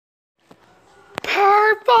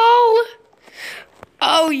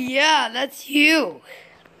Oh yeah, that's you.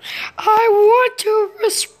 I want to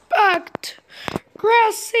respect.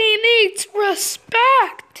 Grassy needs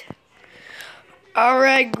respect.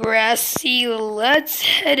 Alright, Grassy, let's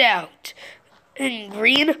head out. And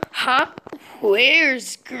Green, huh?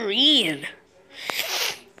 Where's Green?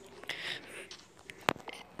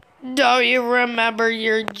 Don't you remember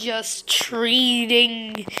you're just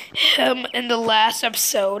treating him in the last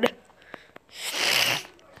episode?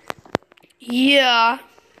 Yeah.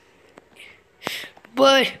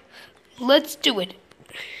 But let's do it.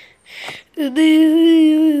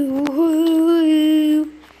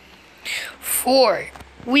 4.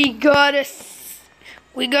 We gotta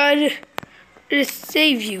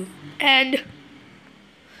save you and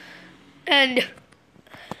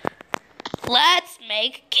let's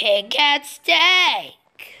make Kit Kat steak.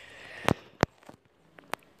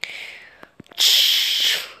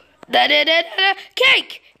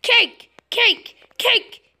 Cake, cake, cake,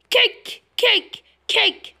 cake, cake, cake,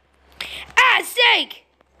 cake. Steak.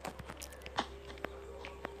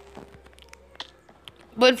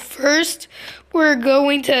 But first, we're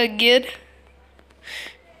going to get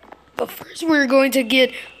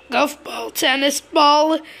golf ball, tennis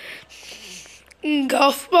ball,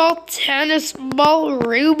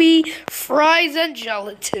 ruby, fries, and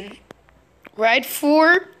gelatin. Right,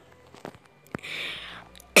 4?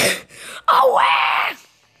 Away!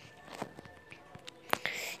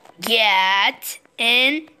 Get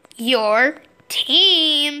in your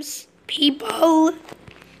teams, people.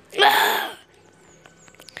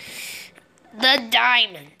 The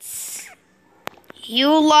diamonds. You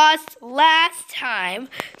lost last time,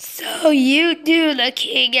 so you do the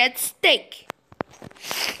king at stake.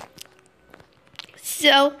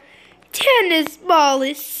 So, tennis ball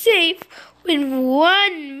is safe with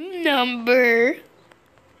 1 number.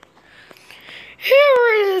 Here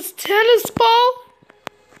it is, tennis ball.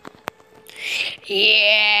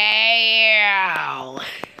 Yeah.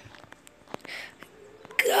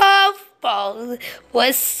 Golf ball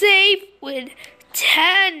was safe with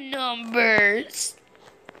 10 numbers.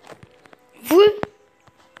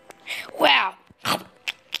 Wow.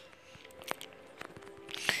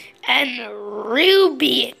 And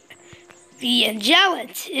ruby and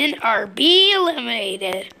gelatin are being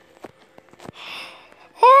eliminated.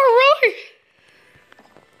 Oh, really?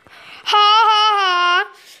 Ha ha ha.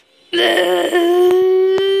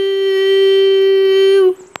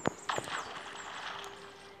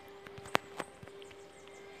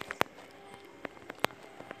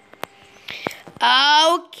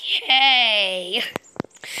 Okay.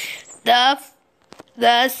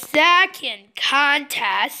 The second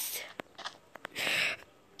contest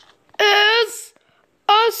is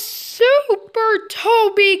a Super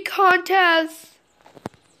Toby contest.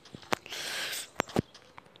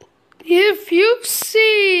 If you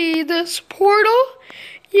see this portal,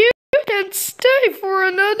 you can stay for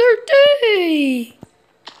another day.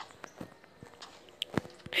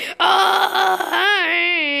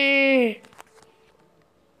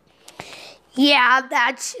 Yeah,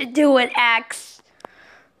 that should do it, X.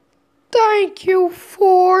 Thank you,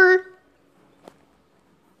 4.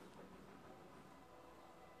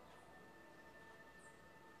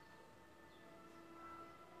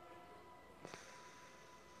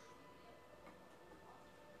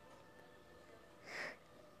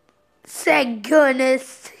 Thank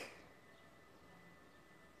goodness.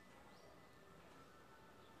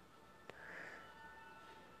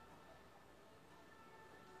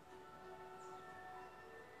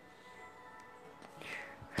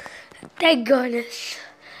 Thank goodness.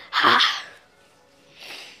 Ha.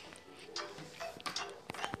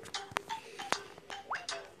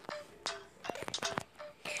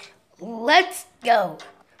 Let's go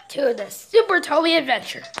to the Super Toby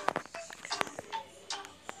adventure.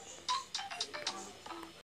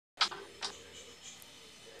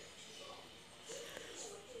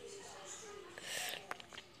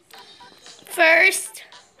 First,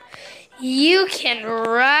 you can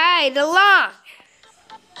ride along.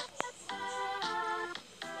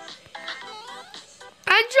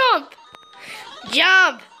 And jump.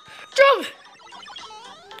 Jump. Jump.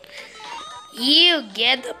 You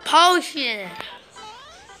get the potion.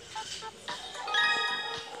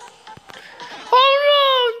 Oh no,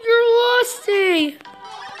 you're lusty.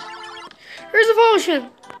 Here's the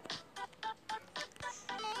potion.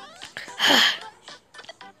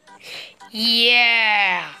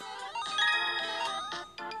 Yeah.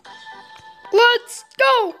 Let's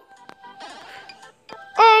go.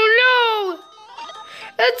 Oh no.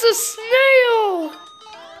 It's a snail.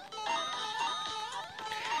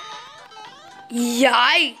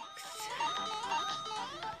 Yikes.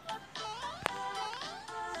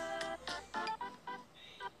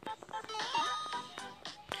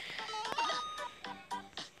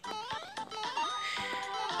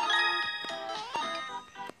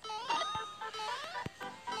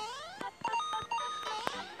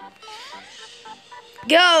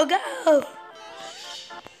 Go, go!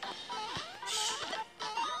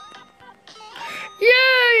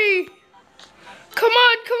 Yay! Come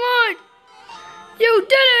on, come on! You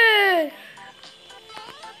did it!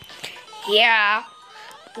 Yeah,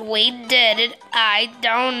 we did it. I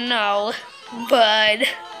don't know, but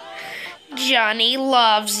Johnny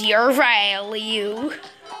loves your value.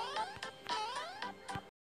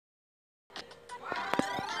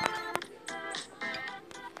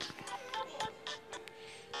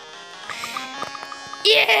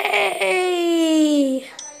 Yay!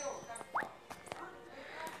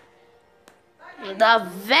 The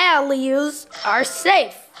values are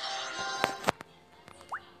safe.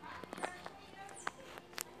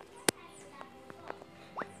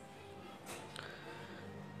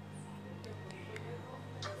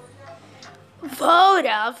 Vote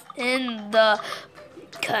up in the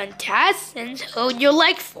contestants who you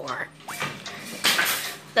like for.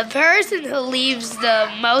 The person who leaves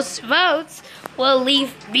the most votes will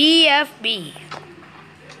leave BFB.